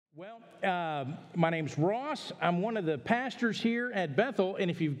Well, my name's Ross. I'm one of the pastors here at Bethel, and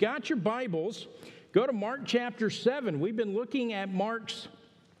if you've got your Bibles, go to Mark chapter 7. We've been looking at Mark's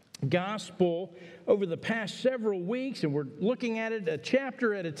gospel over the past several weeks, and we're looking at it a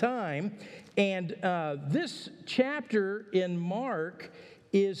chapter at a time. And this chapter in Mark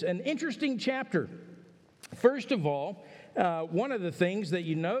is an interesting chapter. First of all, one of the things that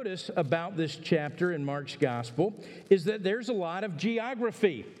you notice about this chapter in Mark's gospel is that there's a lot of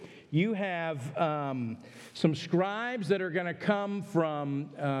geography. You have some scribes that are going to come from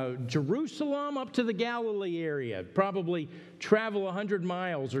Jerusalem up to the Galilee area, probably travel 100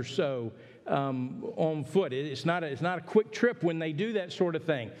 miles or so on foot. It's not a quick trip when they do that sort of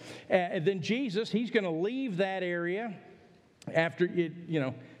thing. And then Jesus, he's going to leave that area after it,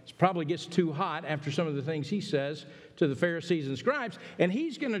 it probably gets too hot after some of the things he says to the Pharisees and scribes, and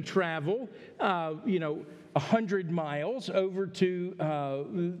he's going to travel, 100 miles over to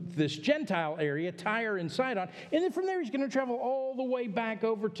this Gentile area, Tyre and Sidon, and then from there he's going to travel all the way back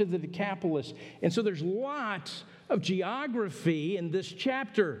over to the Decapolis. And so there's lots of geography in this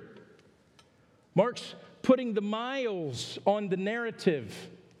chapter. Mark's putting the miles on the narrative,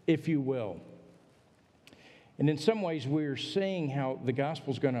 if you will. And in some ways, we're seeing how the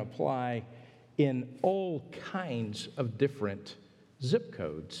gospel is going to apply in all kinds of different zip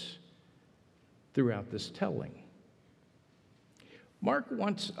codes throughout this telling. Mark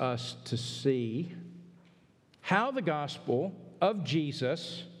wants us to see how the gospel of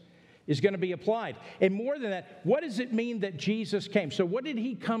Jesus is going to be applied. And more than that, what does it mean that Jesus came? So what did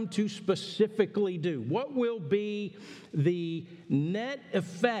he come to specifically do? What will be the net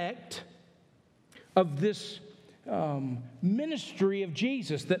effect of this ministry of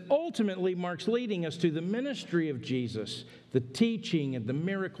Jesus that ultimately Mark's leading us to? The ministry of Jesus, the teaching and the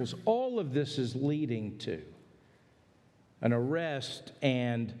miracles, all of this is leading to an arrest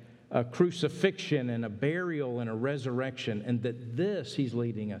and a crucifixion and a burial and a resurrection, and that this, he's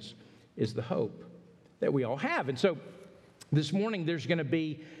leading us, is the hope that we all have. And so this morning there's going to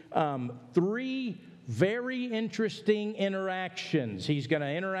be three very interesting interactions. He's going to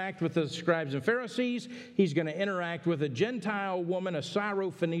interact with the scribes and Pharisees. He's going to interact with a Gentile woman, a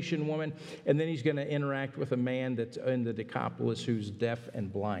Syro-Phoenician woman, and then he's going to interact with a man that's in the Decapolis who's deaf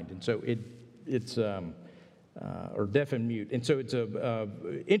and blind. And so it's or deaf and mute. And so it's a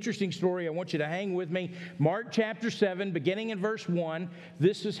interesting story. I want you to hang with me. Mark chapter 7, beginning in verse 1.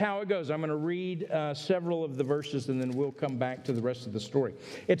 This is how it goes. I'm going to read several of the verses, and then we'll come back to the rest of the story.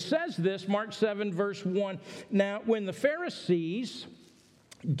 It says this, Mark 7, verse 1. Now, when the Pharisees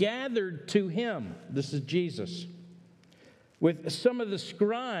gathered to him, this is Jesus, with some of the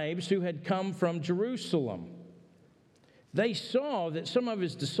scribes who had come from Jerusalem, they saw that some of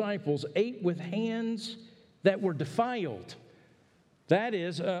his disciples ate with hands that were defiled, that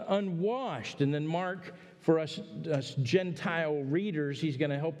is, unwashed. And then Mark, for us Gentile readers, he's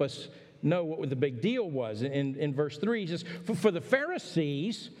going to help us know what the big deal was. In verse 3, he says, For the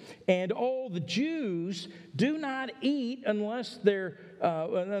Pharisees and all the Jews do not eat unless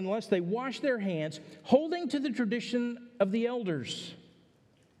they wash their hands, holding to the tradition of the elders.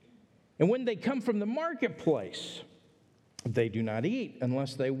 And when they come from the marketplace, they do not eat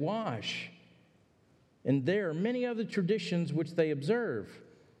unless they wash. And there are many other traditions which they observe,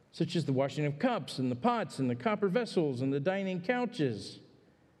 such as the washing of cups and the pots and the copper vessels and the dining couches.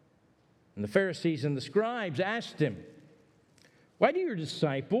 And the Pharisees and the scribes asked him, Why do your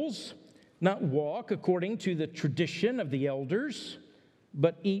disciples not walk according to the tradition of the elders,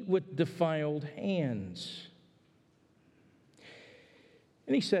 but eat with defiled hands?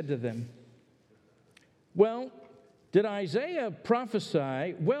 And he said to them, Did Isaiah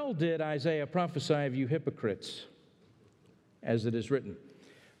prophesy of you hypocrites, as it is written?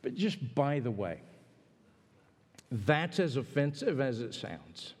 But just by the way, that's as offensive as it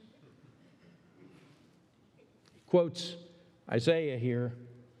sounds. He quotes Isaiah here.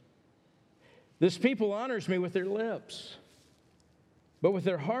 This people honors me with their lips, but with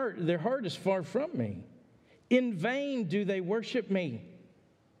their heart is far from me. In vain do they worship me,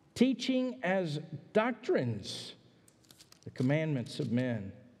 teaching as doctrines the commandments of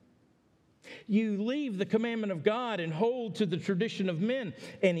men. You leave the commandment of God and hold to the tradition of men.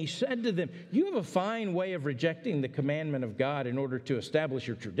 And he said to them, You have a fine way of rejecting the commandment of God in order to establish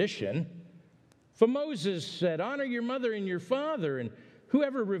your tradition. For Moses said, Honor your mother and your father, and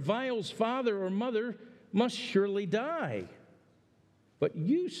whoever reviles father or mother must surely die. But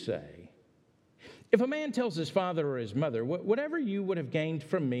you say, If a man tells his father or his mother, Whatever you would have gained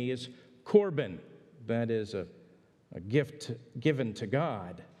from me is Corban, that is a gift given to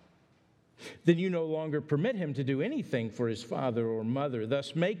God, then you no longer permit him to do anything for his father or mother,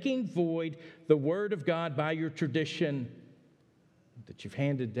 thus making void the word of God by your tradition that you've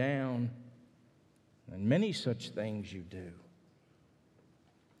handed down, and many such things you do.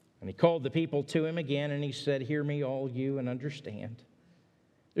 And he called the people to him again, and he said, hear me, all you, and understand.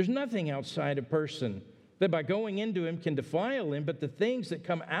 There's nothing outside a person that by going into him can defile him, but the things that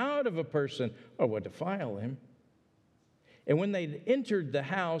come out of a person are what defile him. And when they entered the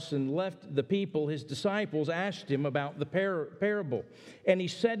house and left the people, his disciples asked him about the parable. And he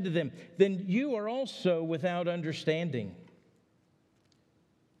said to them, then you are also without understanding.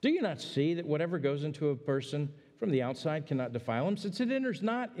 Do you not see that whatever goes into a person from the outside cannot defile him, since it enters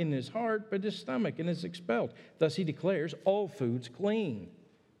not in his heart, but his stomach, and is expelled? Thus he declares all foods clean.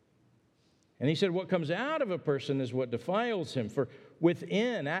 And he said, what comes out of a person is what defiles him. For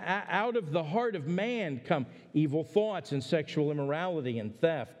within, out of the heart of man come evil thoughts and sexual immorality and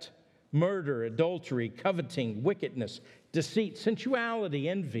theft, murder, adultery, coveting, wickedness, deceit, sensuality,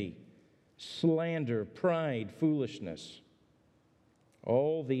 envy, slander, pride, foolishness.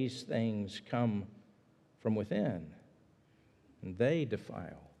 All these things come from within, and they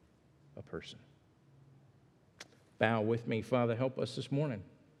defile a person. Bow with me. Father, help us this morning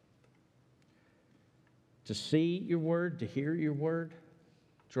to see your word, to hear your word.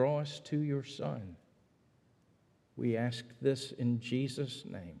 Draw us to your Son. We ask this in Jesus'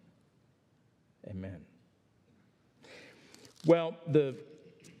 name. Amen. Well, the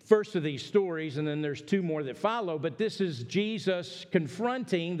first of these stories, and then there's two more that follow, but this is Jesus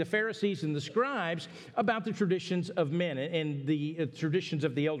confronting the Pharisees and the scribes about the traditions of men and the traditions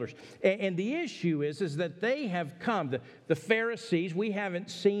of the elders. And the issue is that they have come, the Pharisees, we haven't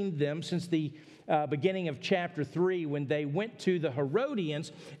seen them since the beginning of chapter 3 when they went to the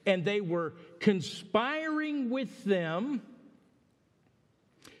Herodians and they were conspiring with them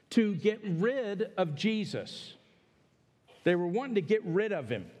to get rid of Jesus. They were wanting to get rid of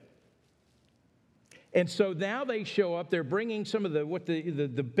him. And so now they show up. They're bringing some of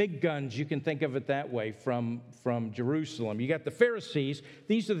the big guns, you can think of it that way, from Jerusalem. You got the Pharisees.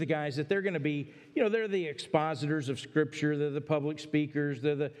 These are the guys that they're going to be, they're the expositors of Scripture. They're the public speakers.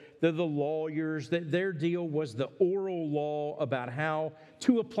 They're the lawyers. Their deal was the oral law about how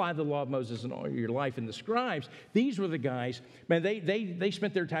to apply the law of Moses in all your life. And the scribes, these were the guys, man, they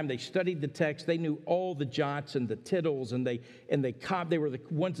spent their time, they studied the text. They knew all the jots and the tittles, and they were the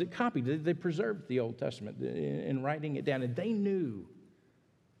ones that copied. They preserved the Old Testament in writing it down, and they knew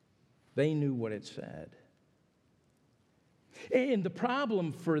what it said. And the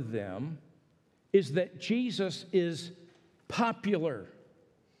problem for them is that Jesus is popular.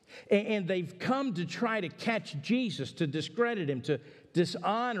 And they've come to try to catch Jesus, to discredit him, to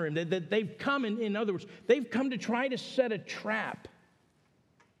dishonor him. They've come, in other words, they've come to try to set a trap.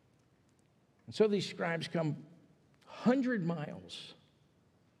 And so these scribes come 100 miles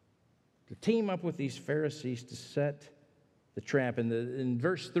to team up with these Pharisees to set the trap. And in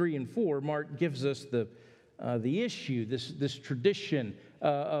verse 3 and 4, Mark gives us the issue, this tradition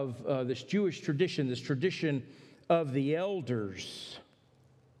of this Jewish tradition, this tradition of the elders.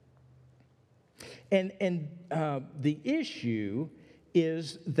 And the issue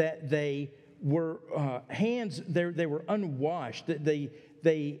is that they were they were unwashed. The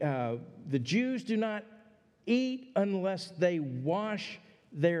Jews do not eat unless they wash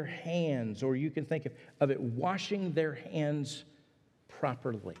their hands, or you can think of it washing their hands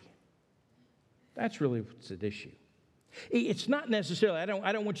properly. That's really what's at issue. It's not necessarily,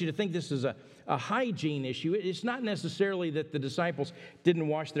 I don't want you to think this is a hygiene issue. It's not necessarily that the disciples didn't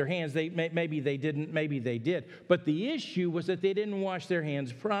wash their hands. Maybe they didn't, maybe they did. But the issue was that they didn't wash their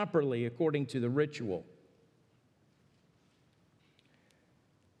hands properly according to the ritual.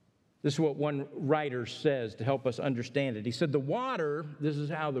 This is what one writer says to help us understand it. He said the water, this is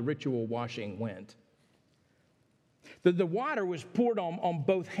how the ritual washing went. The water was poured on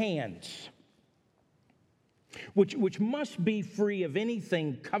both hands, which must be free of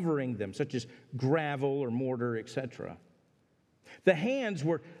anything covering them, such as gravel or mortar, etc. The hands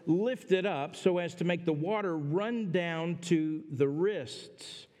were lifted up so as to make the water run down to the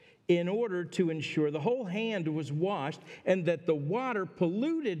wrists in order to ensure the whole hand was washed and that the water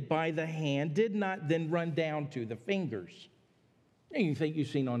polluted by the hand did not then run down to the fingers. You think you've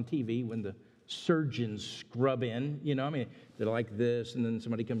seen on TV when the surgeons scrub in, they're like this, and then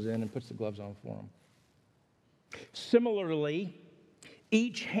somebody comes in and puts the gloves on for them. Similarly,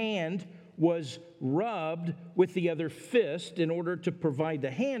 each hand was rubbed with the other fist in order to provide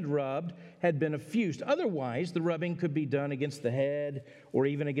the hand rubbed had been effused. Otherwise, the rubbing could be done against the head or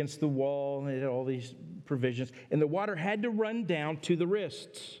even against the wall. It had all these provisions. And the water had to run down to the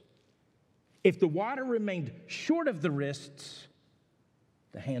wrists. If the water remained short of the wrists,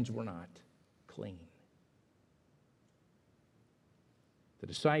 the hands were not clean. The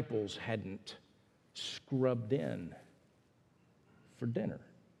disciples hadn't scrubbed in for dinner.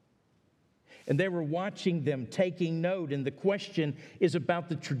 And they were watching them, taking note. And the question is about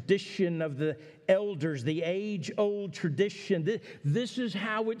the tradition of the elders, the age-old tradition. This is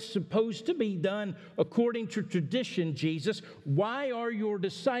how it's supposed to be done according to tradition, Jesus. Why are your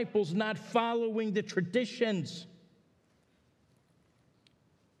disciples not following the traditions?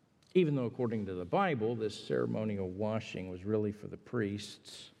 Even though according to the Bible, this ceremonial washing was really for the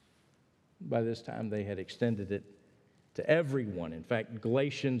priests, by this time they had extended it to everyone. In fact,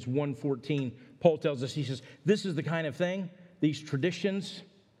 Galatians 1:14, Paul tells us, he says, this is the kind of thing, these traditions,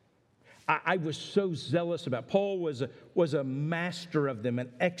 I was so zealous about. Paul was a master of them,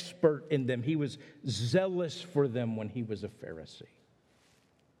 an expert in them. He was zealous for them when he was a Pharisee.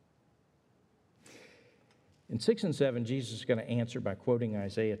 In 6 and 7, Jesus is going to answer by quoting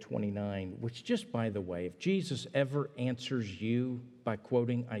Isaiah 29, which, just by the way, if Jesus ever answers you by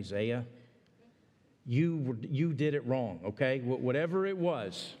quoting Isaiah, you did it wrong, okay? Whatever it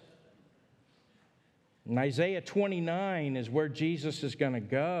was. And Isaiah 29 is where Jesus is going to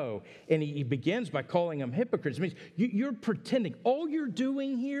go. And he begins by calling them hypocrites. It means you're pretending. All you're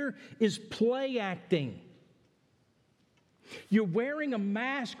doing here is play acting. You're wearing a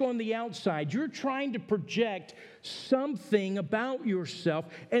mask on the outside. You're trying to project something about yourself.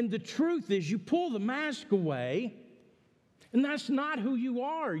 And the truth is, you pull the mask away, and that's not who you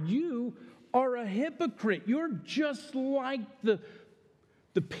are. You are a hypocrite. You're just like the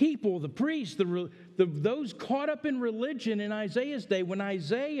people, the priests, those caught up in religion in Isaiah's day. When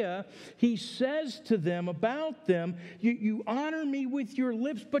Isaiah, he says to them about them, you honor me with your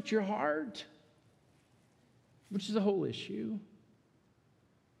lips, but your heart, which is the whole issue,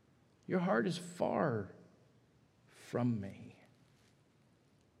 your heart is far from me.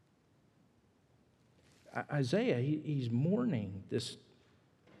 Isaiah, he's mourning this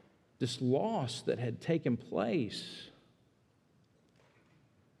loss that had taken place.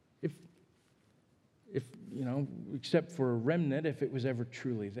 If except for a remnant, if it was ever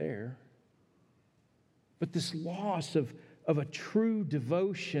truly there. But this loss of a true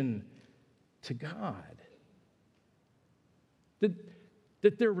devotion to God.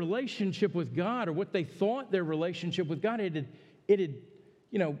 That their relationship with God, or what they thought their relationship with God, it had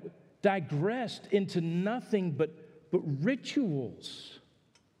digressed into nothing but rituals.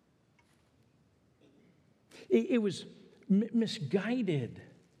 It was misguided.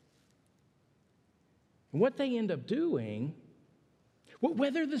 And what they end up doing,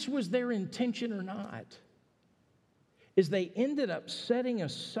 whether this was their intention or not, is they ended up setting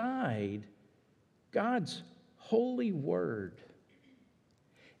aside God's holy word.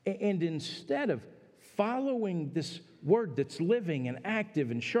 And instead of following this word that's living and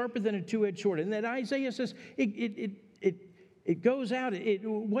active and sharper than a two-edged sword, and that Isaiah says it goes out,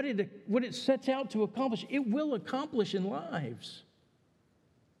 what it sets out to accomplish, it will accomplish in lives.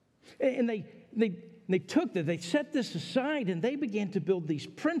 And they took that, they set this aside, and they began to build these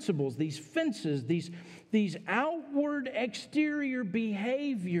principles, these fences, these outward exterior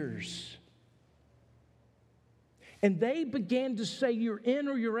behaviors. And they began to say, you're in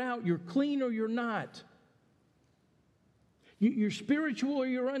or you're out, you're clean or you're not. You're spiritual or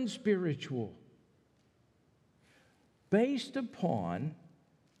you're unspiritual. Based upon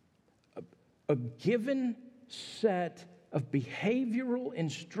a given set of behavioral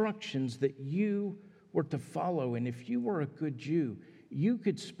instructions that you were to follow. And if you were a good Jew, you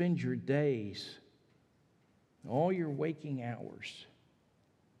could spend your days, all your waking hours,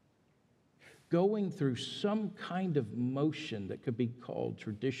 going through some kind of motion that could be called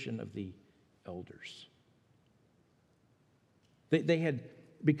tradition of the elders. They had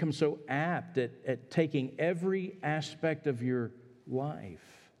become so apt at taking every aspect of your life,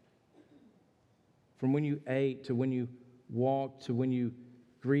 from when you ate to when you walked to when you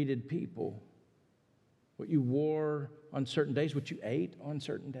greeted people, what you wore on certain days, what you ate on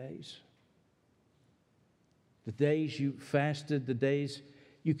certain days, the days you fasted, the days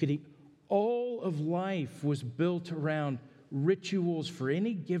you could eat. All of life was built around rituals for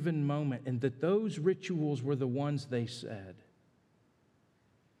any given moment, and that those rituals were the ones they said.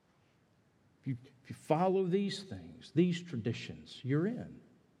 If you follow these things, these traditions, you're in.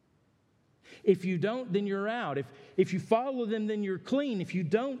 If you don't, then you're out. If you follow them, then you're clean. If you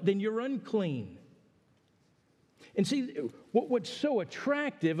don't, then you're unclean. And see, what's so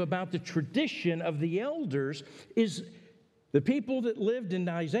attractive about the tradition of the elders is The people that lived in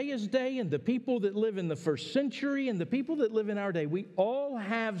Isaiah's day and the people that live in the first century and the people that live in our day, we all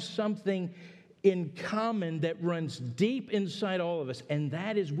have something in common that runs deep inside all of us, and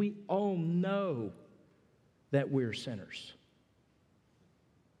that is we all know that we're sinners.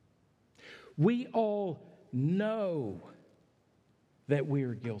 We all know that we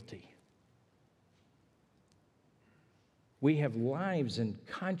are guilty. We have lives and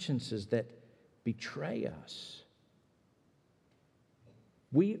consciences that betray us.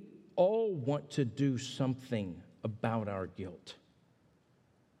 We all want to do something about our guilt.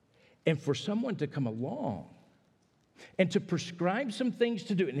 And for someone to come along and to prescribe some things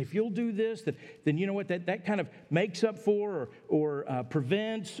to do, and if you'll do this, then you know what, that kind of makes up for or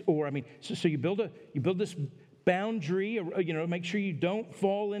prevents, or I mean, so you build this boundary, make sure you don't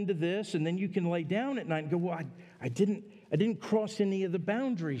fall into this, and then you can lay down at night and go, well, I didn't cross any of the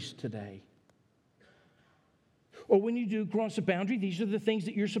boundaries today. Or when you do cross a boundary, these are the things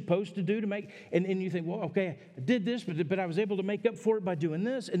that you're supposed to do to make, and you think, well, okay, I did this, but I was able to make up for it by doing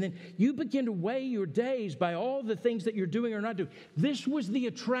this. And then you begin to weigh your days by all the things that you're doing or not doing. This was the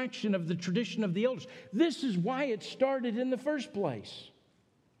attraction of the tradition of the elders. This is why it started in the first place.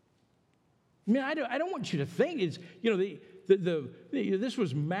 I mean, I don't want you to think it's, this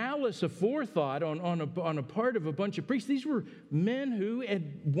was malice aforethought on a part of a bunch of priests. These were men who, at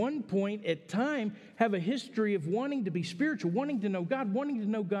one point at time, have a history of wanting to be spiritual, wanting to know God, wanting to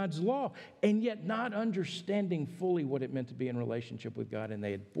know God's law, and yet not understanding fully what it meant to be in relationship with God. And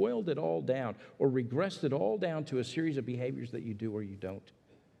they had boiled it all down or regressed it all down to a series of behaviors that you do or you don't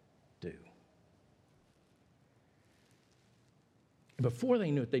do. Before they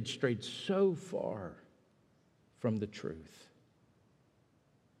knew it, they'd strayed so far from the truth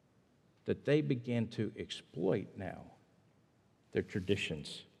that they began to exploit now their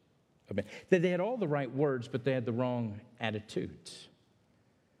traditions. They had all the right words, but they had the wrong attitudes.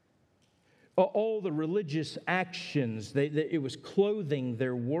 All the religious actions, it was clothing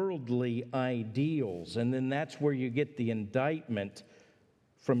their worldly ideals. And then that's where you get the indictment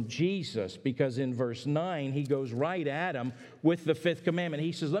from Jesus, because in verse 9, he goes right at them with the fifth commandment.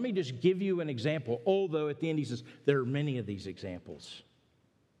 He says, let me just give you an example, although at the end he says, there are many of these examples.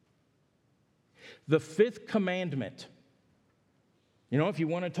 The fifth commandment, if you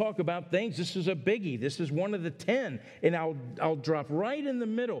want to talk about things, this is a biggie. This is one of the 10, and I'll drop right in the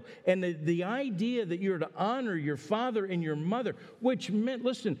middle. And the idea that you're to honor your father and your mother, which meant,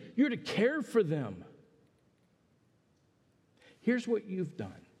 listen, you're to care for them. Here's what you've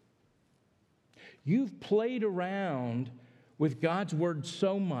done. You've played around with God's word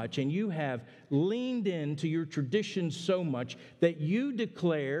so much, and you have leaned into your traditions so much that you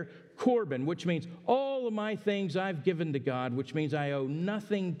declare Corban, which means all of my things I've given to God, which means I owe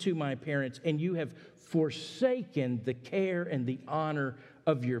nothing to my parents, and you have forsaken the care and the honor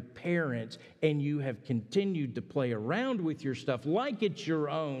of your parents, and you have continued to play around with your stuff like it's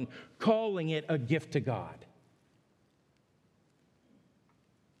your own, calling it a gift to God.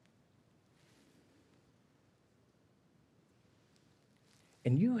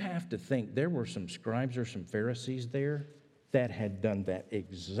 And you have to think there were some scribes or some Pharisees there that had done that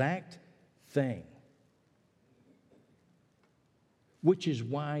exact thing, which is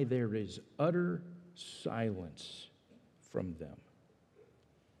why there is utter silence from them.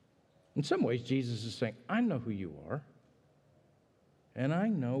 In some ways, Jesus is saying, I know who you are, and I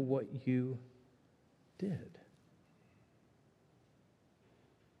know what you did.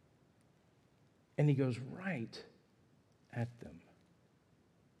 And he goes right at them.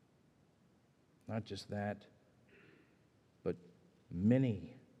 Not just that, but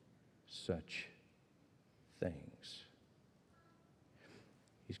many such things.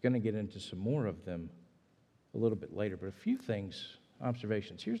 He's going to get into some more of them a little bit later, but a few things,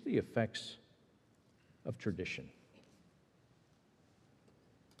 observations. Here's the effects of tradition.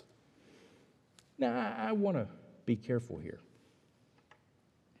 Now, I want to be careful here.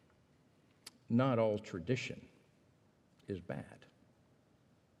 Not all tradition is bad.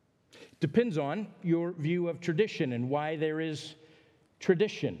 Depends on your view of tradition and why there is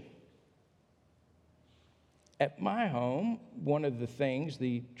tradition. At my home, one of the things,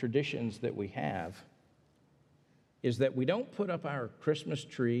 the traditions that we have, is that we don't put up our Christmas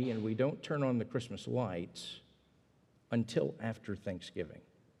tree and we don't turn on the Christmas lights until after Thanksgiving.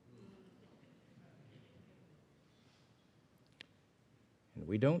 And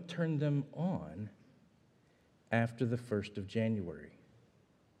we don't turn them on after the 1st of January.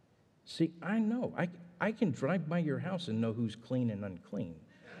 See, I know. I can drive by your house and know who's clean and unclean.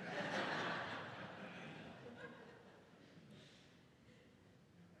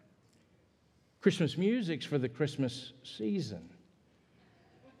 Christmas music's for the Christmas season,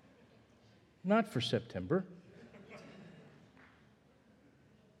 not for September.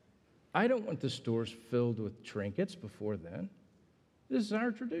 I don't want the stores filled with trinkets before then. This is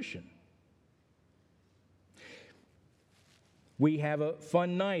our tradition. We have a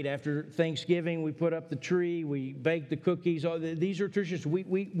fun night after Thanksgiving. We put up the tree. We bake the cookies. These are traditions.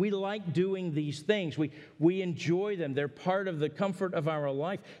 We like doing these things. We enjoy them. They're part of the comfort of our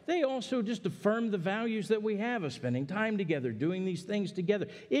life. They also just affirm the values that we have of spending time together, doing these things together.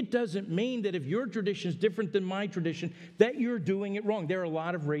 It doesn't mean that if your tradition is different than my tradition, that you're doing it wrong. There are a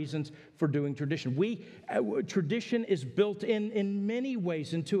lot of reasons for doing tradition. Tradition is built in many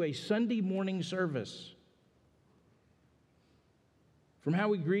ways into a Sunday morning service. From how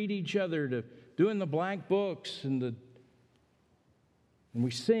we greet each other to doing the black books and we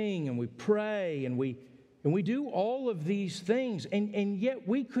sing and we pray and we do all of these things. And yet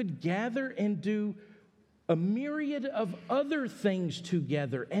we could gather and do a myriad of other things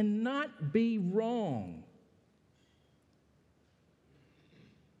together and not be wrong.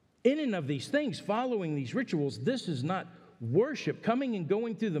 In and of these things, following these rituals, this is not worship, coming and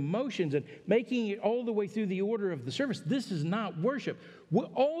going through the motions and making it all the way through the order of the service. This is not worship.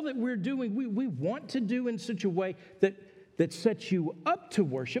 All that we're doing, we want to do in such a way that sets you up to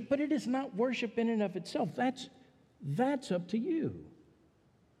worship, but it is not worship in and of itself. That's up to you.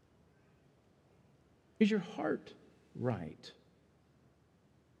 Is your heart right?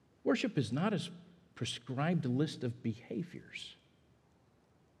 Worship is not a prescribed list of behaviors.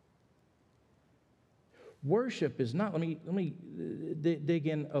 Worship is not, let me dig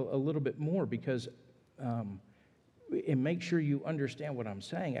in a little bit more because, and make sure you understand what I'm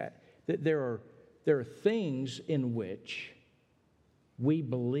saying. That there are things in which we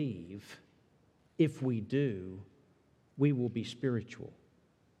believe if we do, we will be spiritual.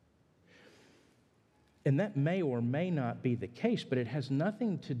 And that may or may not be the case, but it has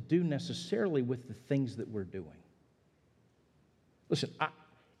nothing to do necessarily with the things that we're doing. Listen,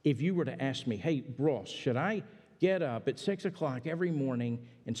 if you were to ask me, hey, Ross, should I get up at 6 o'clock every morning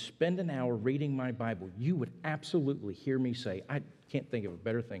and spend an hour reading my Bible? You would absolutely hear me say, I can't think of a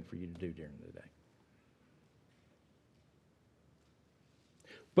better thing for you to do during the day.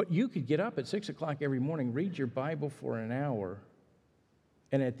 But you could get up at 6 o'clock every morning, read your Bible for an hour,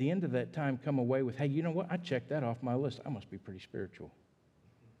 and at the end of that time come away with, hey, you know what? I checked that off my list. I must be pretty spiritual.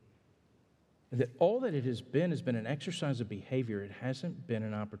 That all that it has been an exercise of behavior. It hasn't been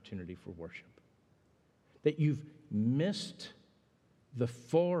an opportunity for worship. That you've missed the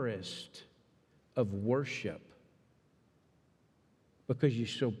forest of worship because you're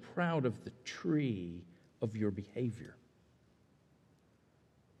so proud of the tree of your behavior.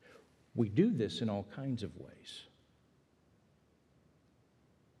 We do this in all kinds of ways.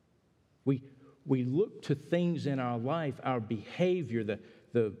 We look to things in our life, our behavior,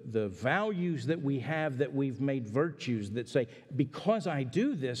 the values that we have that we've made virtues that say, because I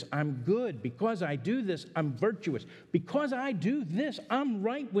do this, I'm good. Because I do this, I'm virtuous. Because I do this, I'm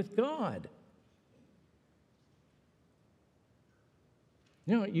right with God.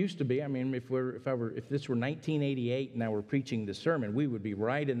 You know, it used to be, I mean, if this were 1988 and I were preaching this sermon, we would be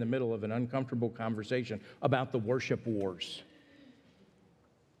right in the middle of an uncomfortable conversation about the worship wars.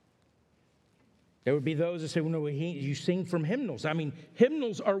 There would be those that say, well, no, you sing from hymnals. I mean,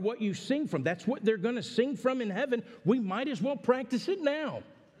 hymnals are what you sing from. That's what they're going to sing from in heaven. We might as well practice it now.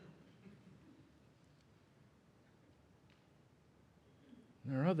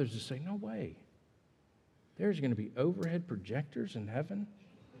 There are others that say, no way. There's going to be overhead projectors in heaven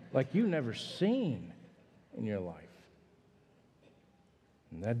like you've never seen in your life.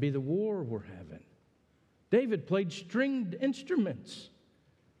 And that'd be the war we're having. David played stringed instruments.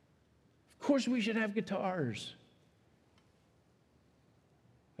 Of course we should have guitars.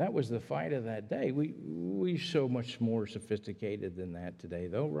 That was the fight of that day. We're so much more sophisticated than that today,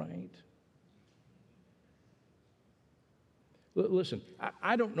 though, right? Listen,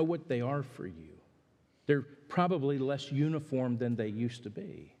 I don't know what they are for you. They're probably less uniform than they used to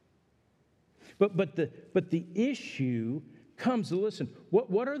be. But the issue comes, listen,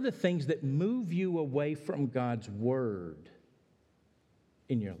 what are the things that move you away from God's word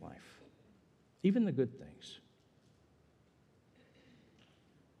in your life? Even the good things.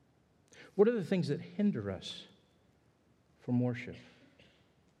 What are the things that hinder us from worship?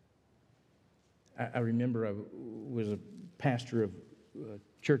 I remember I was a pastor of a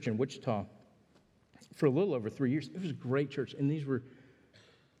church in Wichita for a little over 3 years. It was a great church, and these were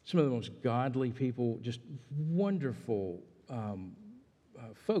some of the most godly people, just wonderful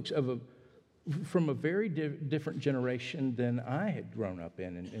folks of from a very different generation than I had grown up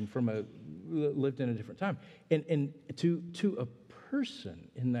in, and lived in a different time. And to a person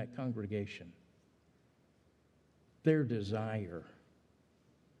in that congregation, their desire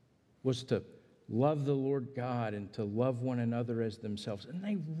was to love the Lord God and to love one another as themselves. And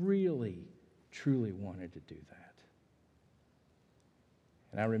they really, truly wanted to do that.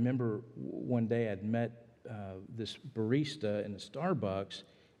 And I remember one day I'd met this barista in a Starbucks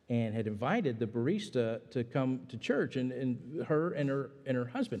and had invited the barista to come to church, and her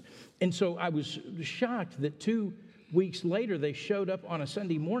husband. And so I was shocked that 2 weeks later they showed up on a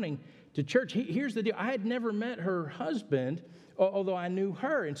Sunday morning to church. Here's the deal. I had never met her husband, although I knew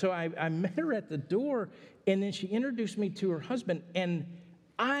her. And so I met her at the door, and then she introduced me to her husband. And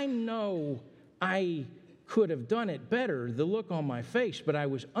I know I could have done it better, the look on my face, but I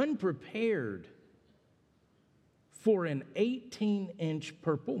was unprepared for an 18-inch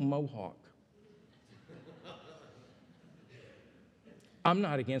purple mohawk. I'm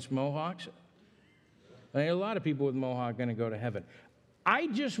not against mohawks. I mean, a lot of people with mohawk are going to go to heaven. I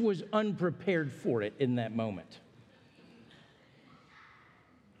just was unprepared for it in that moment.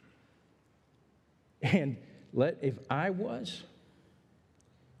 And if I was,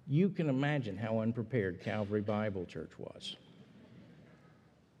 you can imagine how unprepared Calvary Bible Church was.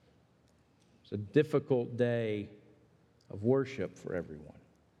 It's a difficult day of worship for everyone.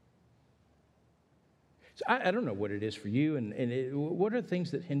 So I don't know what it is for you, and what are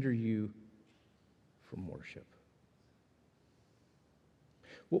things that hinder you from worship?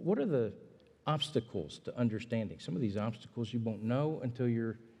 What are the obstacles to understanding? Some of these obstacles you won't know until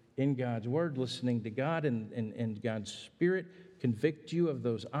you're in God's Word, listening to God, and God's Spirit convict you of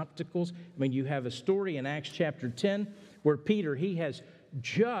those obstacles. I mean, you have a story in Acts chapter 10 where Peter, he has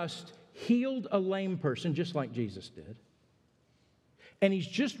just healed a lame person, just like Jesus did. And he's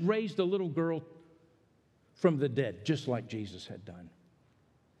just raised a little girl from the dead, just like Jesus had done.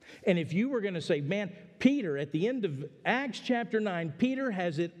 And if you were going to say, man, Peter, at the end of Acts chapter 9, Peter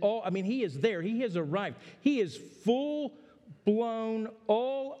has it all. I mean, he is there. He has arrived. He is full-blown,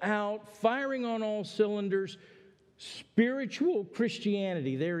 all-out, firing on all cylinders, spiritual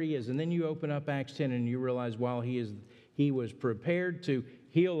Christianity. There he is. And then you open up Acts 10 and you realize while he was prepared to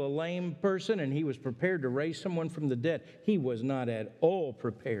heal a lame person and he was prepared to raise someone from the dead, he was not at all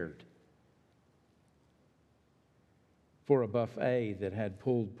prepared for a buffet that had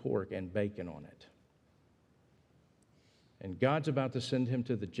pulled pork and bacon on it. And God's about to send him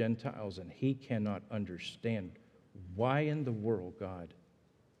to the Gentiles, and he cannot understand why in the world God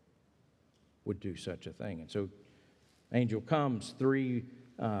would do such a thing. And so angel comes,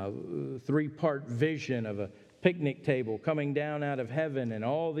 three-part vision of a picnic table coming down out of heaven, and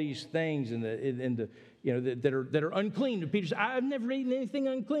all these things that are unclean. And Peter says, I've never eaten anything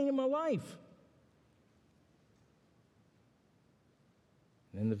unclean in my life.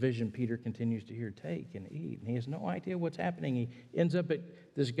 And in the vision, Peter continues to hear, take and eat. And he has no idea what's happening. He ends up at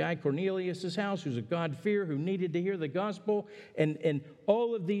this guy Cornelius' house, who's a God-fearer, who needed to hear the gospel. And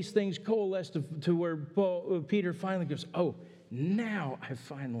all of these things coalesce to where Peter finally goes, oh, now I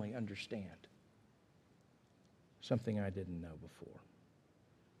finally understand something I didn't know before.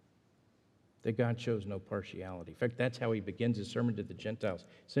 That God shows no partiality. In fact, that's how he begins his sermon to the Gentiles.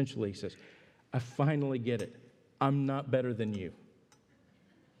 Essentially, he says, I finally get it. I'm not better than you.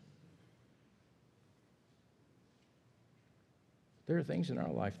 There are things in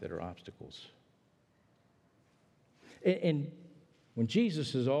our life that are obstacles. And when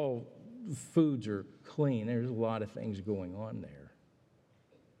Jesus says all foods are clean, there's a lot of things going on there.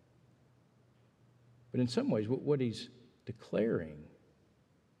 But in some ways, what he's declaring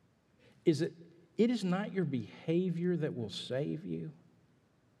is that it is not your behavior that will save you.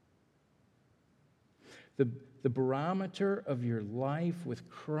 The barometer of your life with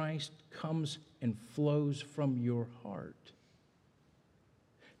Christ comes and flows from your heart.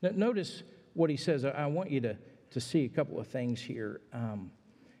 Now, notice what he says. I want you to see a couple of things here.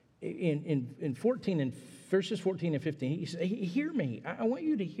 In 14 and verses 14 and 15, he says, hear me. I want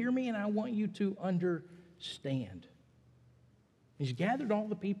you to hear me, and I want you to understand. He's gathered all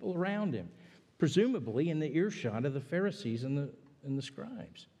the people around him, presumably in the earshot of the Pharisees and the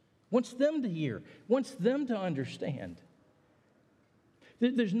scribes. Wants them to hear, wants them to understand.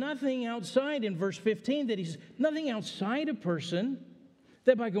 There's nothing outside in verse 15 that he's nothing outside a person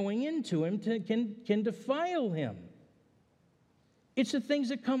that by going into him can defile him. It's the things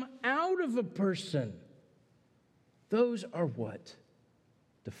that come out of a person. Those are what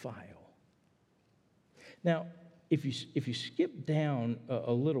defile. Now, if you skip down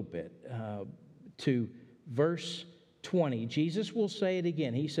a little bit to verse 20, Jesus will say it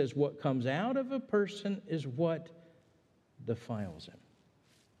again. He says, what comes out of a person is what defiles him.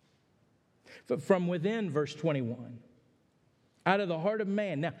 But from within, verse 21, out of the heart of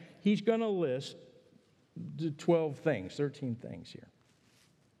man. Now, he's going to list the 12 things, 13 things here.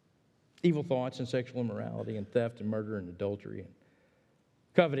 Evil thoughts and sexual immorality and theft and murder and adultery and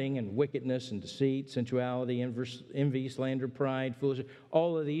coveting and wickedness and deceit, sensuality, envy, slander, pride, foolishness.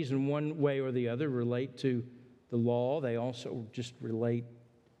 All of these in one way or the other relate to the law. They also just relate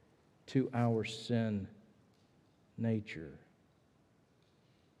to our sin nature.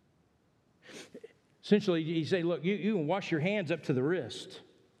 Essentially, you say, look, you can wash your hands up to the wrist.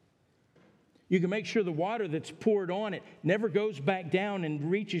 You can make sure the water that's poured on it never goes back down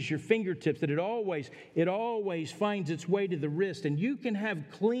and reaches your fingertips, that it always finds its way to the wrist. And you can have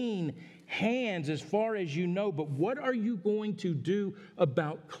clean hands as far as you know, but what are you going to do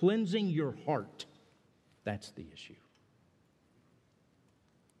about cleansing your heart? That's the issue.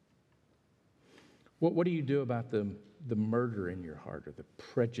 What do you do about the murder in your heart or the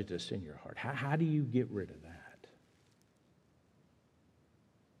prejudice in your heart? How do you get rid of that?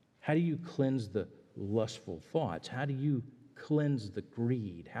 How do you cleanse the lustful thoughts? How do you cleanse the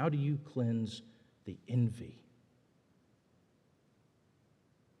greed? How do you cleanse the envy?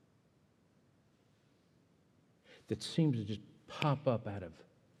 That seems to just pop up out of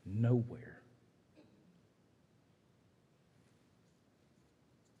nowhere.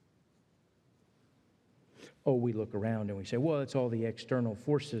 Oh, we look around and we say, well, it's all the external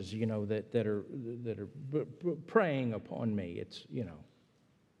forces, that are preying upon me. It's,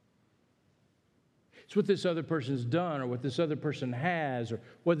 It's what this other person's done or what this other person has or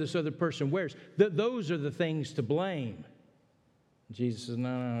what this other person wears. Those are the things to blame. Jesus says,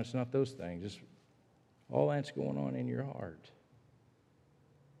 no, it's not those things. It's all that's going on in your heart.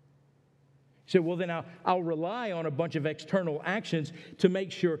 He said, well, then I'll rely on a bunch of external actions to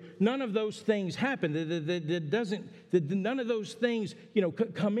make sure none of those things happen. That none of those things,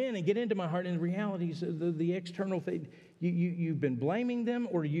 come in and get into my heart. And the reality is the external thing, you've been blaming them,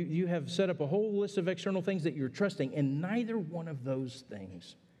 or you have set up a whole list of external things that you're trusting, and neither one of those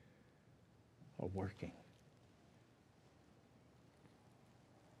things are working.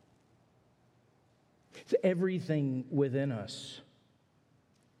 It's everything within us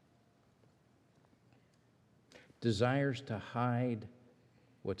desires to hide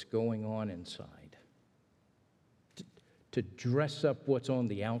what's going on inside, to dress up what's on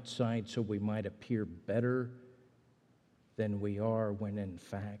the outside so we might appear better than we are, when in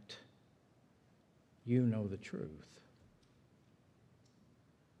fact, you know the truth.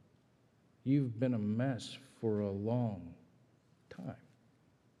 You've been a mess for a long time.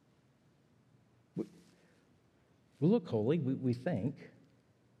 We look holy, we think.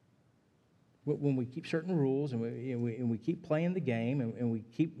 When we keep certain rules and we keep playing the game and we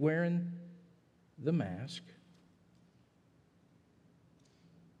keep wearing the mask,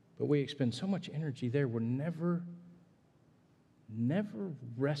 but we expend so much energy there, we're never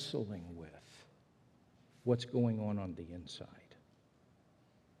wrestling with what's going on the inside.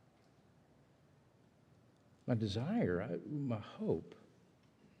 My desire, my hope,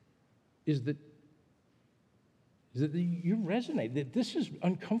 is that you resonate, that this is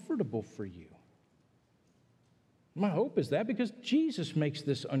uncomfortable for you. My hope is that because Jesus makes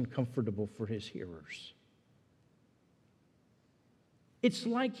this uncomfortable for his hearers. It's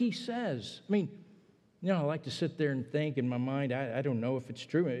like he says, I like to sit there and think in my mind, I don't know if it's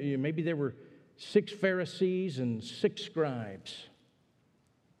true. Maybe there were 6 Pharisees and 6 scribes.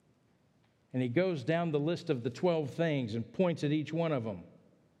 And he goes down the list of the 12 things and points at each one of them.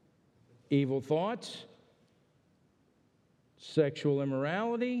 Evil thoughts, sexual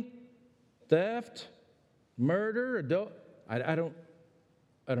immorality, theft, murder, I don't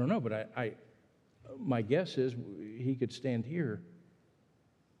know, but my guess is he could stand here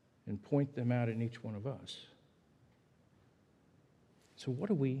and point them out in each one of us. So what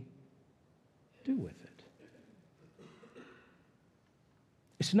do we do with it?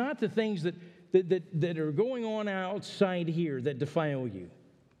 It's not the things that are going on outside here that defile you.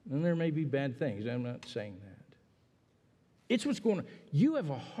 And there may be bad things. I'm not saying that. It's what's going on. You have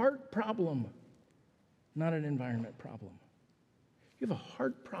a heart problem, not an environment problem. You have a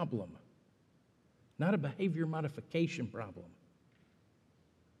heart problem, not a behavior modification problem.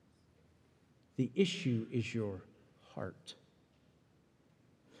 The issue is your heart.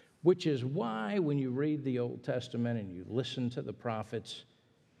 Which is why when you read the Old Testament and you listen to the prophets,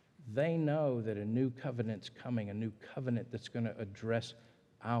 they know that a new covenant's coming, a new covenant that's going to address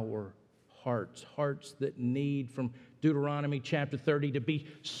our hearts that need, from Deuteronomy chapter 30, to be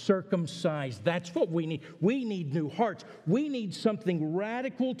circumcised. That's what we need. We need new hearts. We need something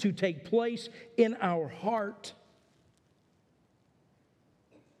radical to take place in our heart.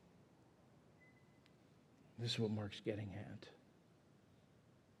 This is what Mark's getting at.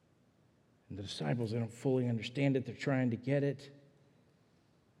 And the disciples, they don't fully understand it. They're trying to get it.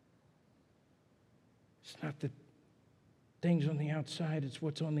 It's not the things on the outside, it's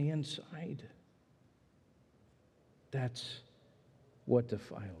what's on the inside. That's what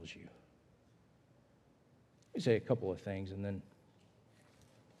defiles you. Let me say a couple of things and then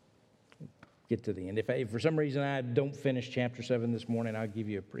get to the end. If for some reason I don't finish chapter 7 this morning, I'll give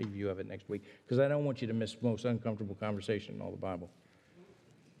you a preview of it next week, because I don't want you to miss the most uncomfortable conversation in all the Bible.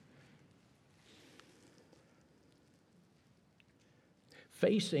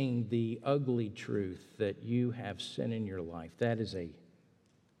 Facing the ugly truth that you have sin in your life, that's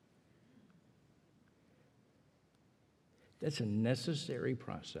a necessary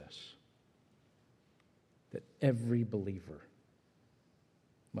process that every believer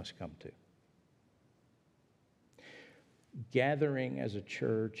must come to. Gathering as a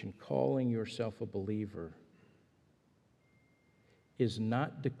church and calling yourself a believer is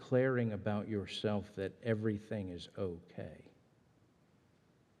not declaring about yourself that everything is okay.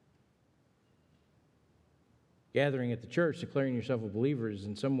 Gathering at the church, declaring yourself a believer, is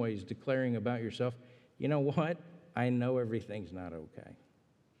in some ways declaring about yourself, you know what? I know everything's not okay.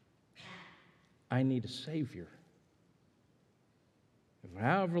 I need a Savior.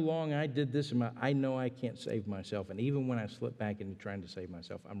 However long I did this, I know I can't save myself. And even when I slip back into trying to save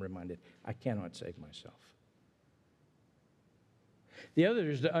myself, I'm reminded I cannot save myself. The other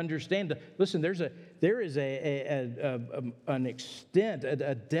is to understand, listen, there is an extent,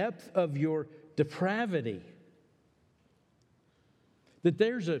 a depth of your depravity. That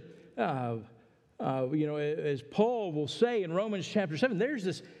there's as Paul will say in Romans chapter 7, there's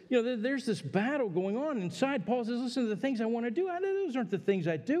this battle going on inside. Paul says, listen, to the things I want to do, those aren't the things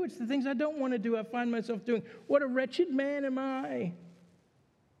I do. It's the things I don't want to do I find myself doing. What a wretched man am I.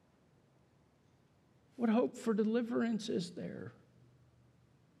 What hope for deliverance is there?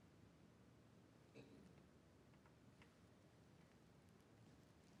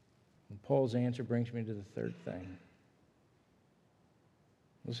 And Paul's answer brings me to the third thing.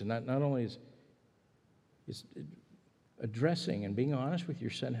 Listen, not only is addressing and being honest with your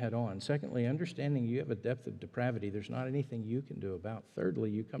sin head on. Secondly, understanding you have a depth of depravity there's not anything you can do about.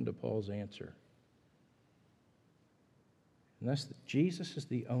 Thirdly, you come to Paul's answer. And that's that Jesus is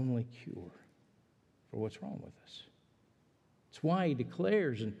the only cure for what's wrong with us. It's why he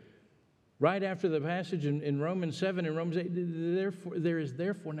declares, and right after the passage in Romans 7 and Romans 8, there is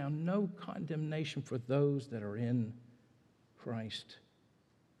therefore now no condemnation for those that are in Christ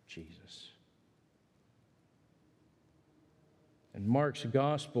Jesus. In Mark's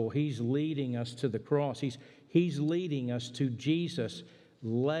gospel, he's leading us to the cross. He's leading us to Jesus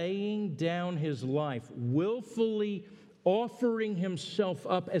laying down his life, willfully offering himself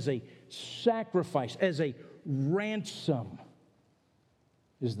up as a sacrifice, as a ransom,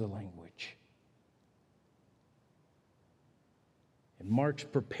 is the language. And Mark's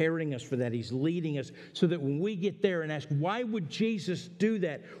preparing us for that. He's leading us so that when we get there and ask, why would Jesus do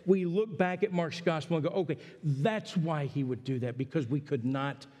that? We look back at Mark's gospel and go, okay, that's why he would do that, because we could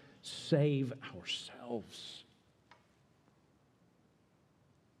not save ourselves.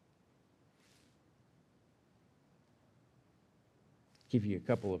 Give you a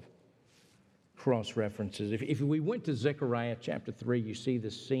couple of cross references. If we went to Zechariah chapter 3, you see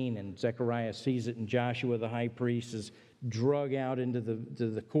this scene, and Zechariah sees it, and Joshua the high priest is drug out into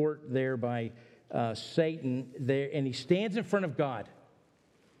the court there by Satan there, and he stands in front of God.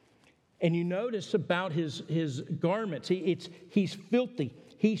 And you notice about his garments, he's filthy.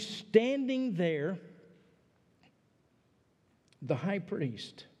 He's standing there, the high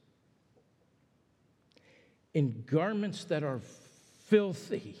priest, in garments that are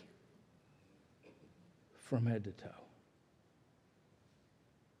filthy from head to toe.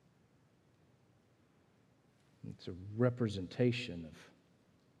 It's a representation of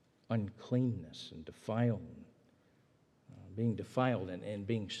uncleanness and defilement, being defiled and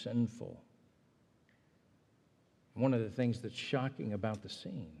being sinful. One of the things that's shocking about the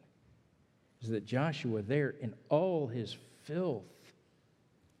scene is that Joshua there, in all his filth,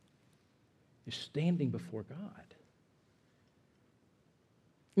 is standing before God.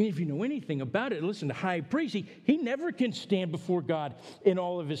 I mean, if you know anything about it, listen, the high priest, he never can stand before God in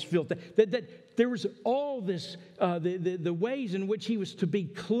all of his filth. That there was all this, the ways in which he was to be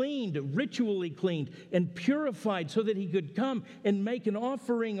cleaned, ritually cleaned and purified so that he could come and make an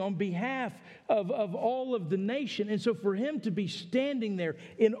offering on behalf of all of the nation. And so for him to be standing there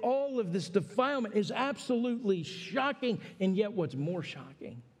in all of this defilement is absolutely shocking. And yet what's more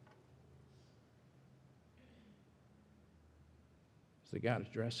shocking that God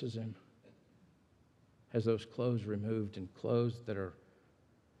addresses him, has those clothes removed and clothes that are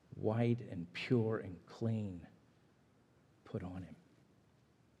white and pure and clean put on him.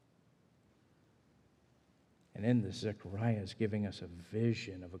 And in this, Zechariah is giving us a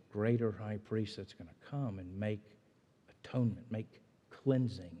vision of a greater high priest that's going to come and make atonement, make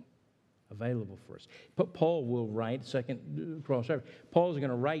cleansing available for us. But Paul will write, Paul is going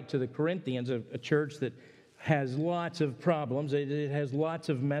to write to the Corinthians, a church that has lots of problems. It has lots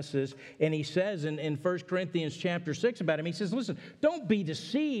of messes. And he says in 1 Corinthians chapter 6 about him, he says, listen, don't be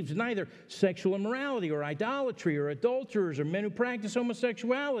deceived. Neither sexual immorality or idolatry or adulterers or men who practice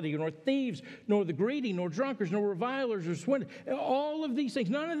homosexuality, nor thieves, nor the greedy, nor drunkards, nor revilers or swindlers. All of these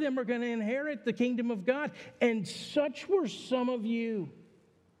things, none of them are going to inherit the kingdom of God. And such were some of you.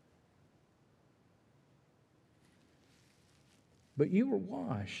 But you were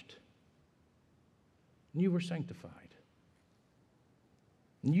washed. You were sanctified.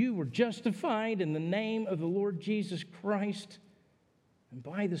 You were justified in the name of the Lord Jesus Christ and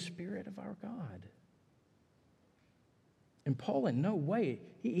by the Spirit of our God. And Paul in no way,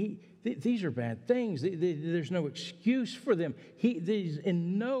 these are bad things. There's no excuse for them. He's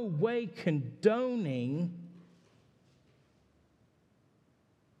in no way condoning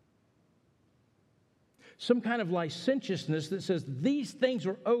some kind of licentiousness that says these things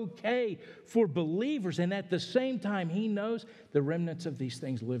are okay for believers. And at the same time, he knows the remnants of these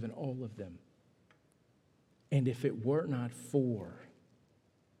things live in all of them. And if it were not for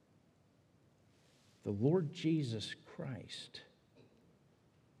the Lord Jesus Christ,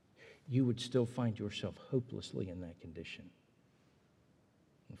 you would still find yourself hopelessly in that condition.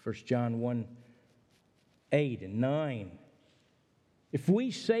 In 1 John 1, 8 and 9, if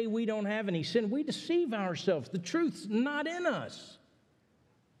we say we don't have any sin, we deceive ourselves. The truth's not in us.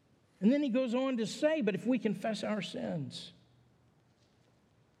 And then he goes on to say, but if we confess our sins,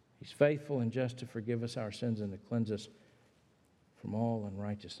 he's faithful and just to forgive us our sins and to cleanse us from all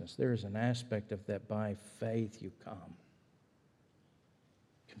unrighteousness. There is an aspect of that by faith you come,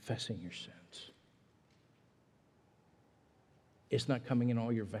 confessing your sins. It's not coming in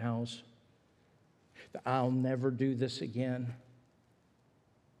all your vows. I'll never do this again.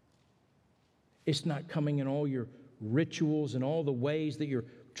 It's not coming in all your rituals and all the ways that you're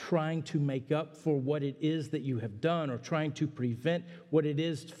trying to make up for what it is that you have done or trying to prevent what it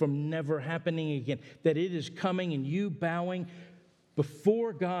is from never happening again. That it is coming and you bowing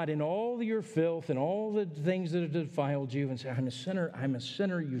before God in all your filth and all the things that have defiled you and say, I'm a sinner, I'm a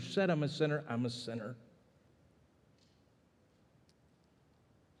sinner. You said I'm a sinner, I'm a sinner.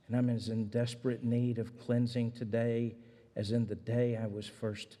 And I'm as in desperate need of cleansing today as in the day I was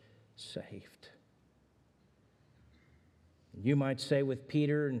first saved. You might say with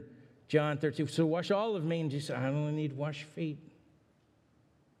Peter and John 13, so wash all of me. And Jesus said, I only need to wash feet.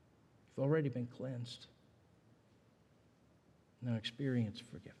 You've already been cleansed. Now experience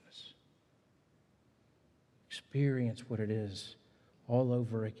forgiveness. Experience what it is all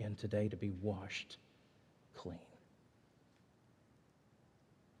over again today to be washed clean.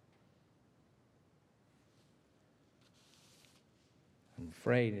 I'm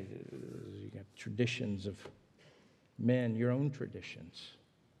afraid you got traditions of men, your own traditions,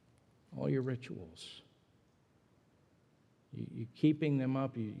 all your rituals. You're keeping them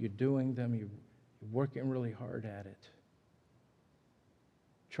up, you're doing them, you're working really hard at it.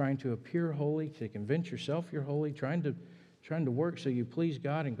 Trying to appear holy, to convince yourself you're holy, trying to work so you please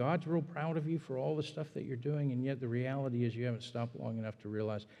God, and God's real proud of you for all the stuff that you're doing, and yet the reality is you haven't stopped long enough to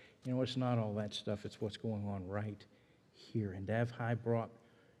realize, it's not all that stuff, it's what's going on right here. And have I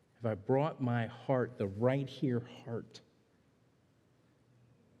brought my heart, the right here heart,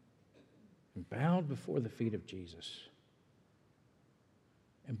 and bowed before the feet of Jesus,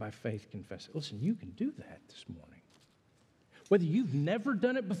 and by faith confess it. Listen, you can do that this morning. Whether you've never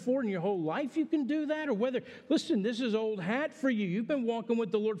done it before in your whole life, you can do that. Or whether, listen, this is old hat for you. You've been walking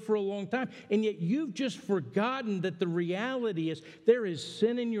with the Lord for a long time, and yet you've just forgotten that the reality is there is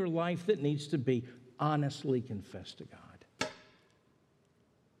sin in your life that needs to be honestly confessed to God.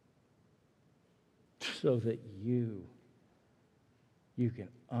 So that you can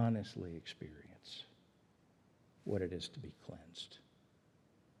honestly experience what it is to be cleansed.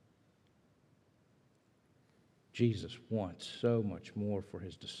 Jesus wants so much more for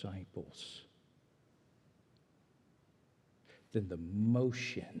his disciples than the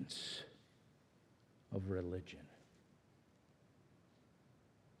motions of religion.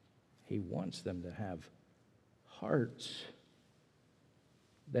 He wants them to have hearts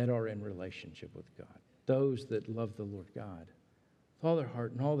that are in relationship with God. Those that love the Lord God with all their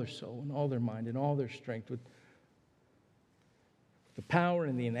heart and all their soul and all their mind and all their strength, with the power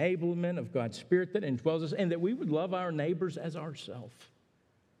and the enablement of God's Spirit that indwells us, and that we would love our neighbors as ourselves.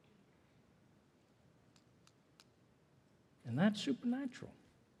 And that's supernatural.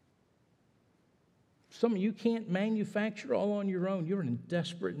 Some of you can't manufacture all on your own. You're in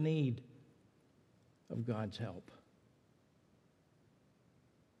desperate need of God's help.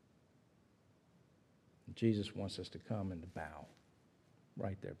 And Jesus wants us to come and to bow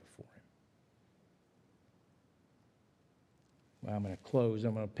right there before him. Well, I'm going to close.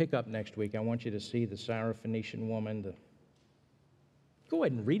 I'm going to pick up next week. I want you to see the Syrophoenician woman. Go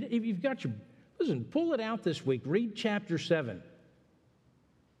ahead and read it. If you've got your... Listen, pull it out this week. Read chapter 7.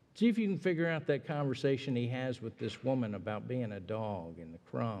 See if you can figure out that conversation he has with this woman about being a dog and the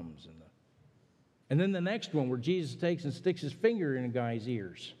crumbs. And then the next one where Jesus takes and sticks his finger in a guy's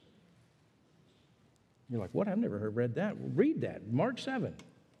ears. You're like, what? I've never read that. Well, read that. Mark 7.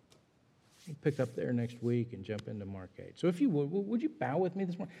 We'll pick up there next week and jump into Mark 8. So if you would you bow with me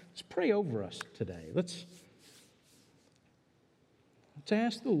this morning? Let's pray over us today. Let's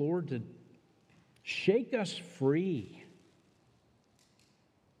ask the Lord to shake us free.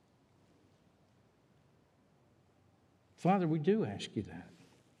 Father, we do ask you that.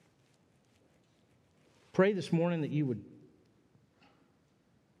 Pray this morning that you would,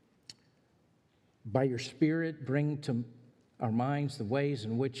 by your Spirit, bring to our minds the ways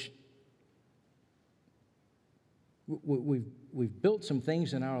in which we've built some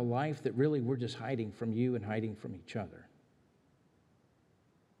things in our life that really we're just hiding from you and hiding from each other.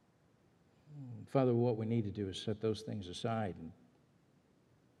 Father, what we need to do is set those things aside and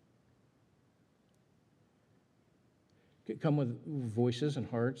come with voices and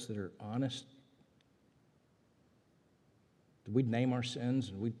hearts that are honest. That we'd name our sins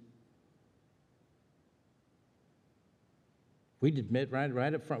and we'd admit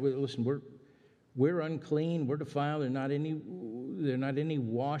right up front. Listen, we're unclean. We're defiled. There's not any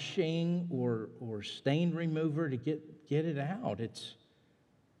washing or stain remover to get it out.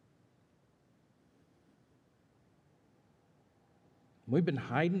 We've been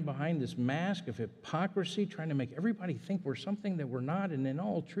hiding behind this mask of hypocrisy, trying to make everybody think we're something that we're not. And in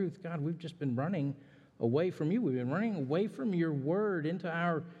all truth, God, we've just been running away from you. We've been running away from your word into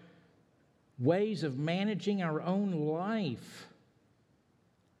our ways of managing our own life.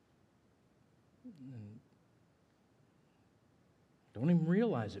 Don't even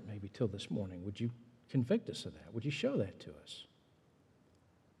realize it maybe till this morning. Would you convict us of that? Would you show that to us?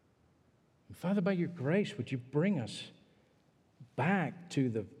 And Father, by your grace, would you bring us back to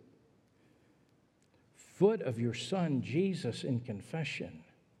the foot of your Son, Jesus, in confession.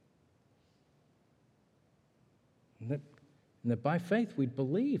 And that by faith we'd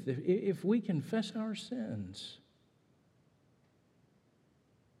believe that if we confess our sins,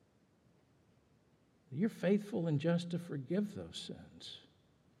 you're faithful and just to forgive those sins.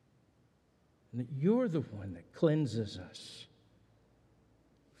 And that you're the one that cleanses us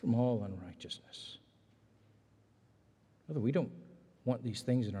from all unrighteousness. Father, we don't want these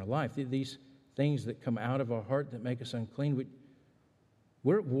things in our life. These things that come out of our heart that make us unclean,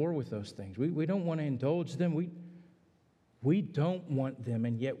 we're at war with those things. We don't want to indulge them. We don't want them,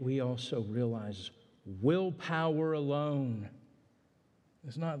 and yet we also realize willpower alone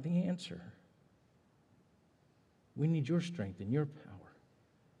is not the answer. We need your strength and your power.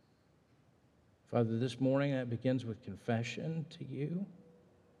 Father, this morning that begins with confession to you.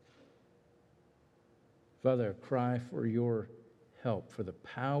 Father, I cry for your help, for the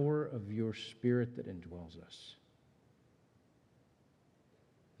power of your Spirit that indwells us.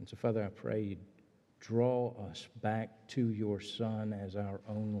 And so, Father, I pray you draw us back to your Son as our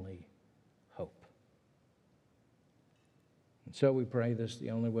only hope. And so we pray this the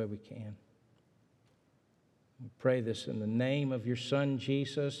only way we can. We pray this in the name of your Son,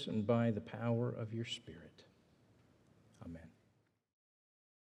 Jesus, and by the power of your Spirit.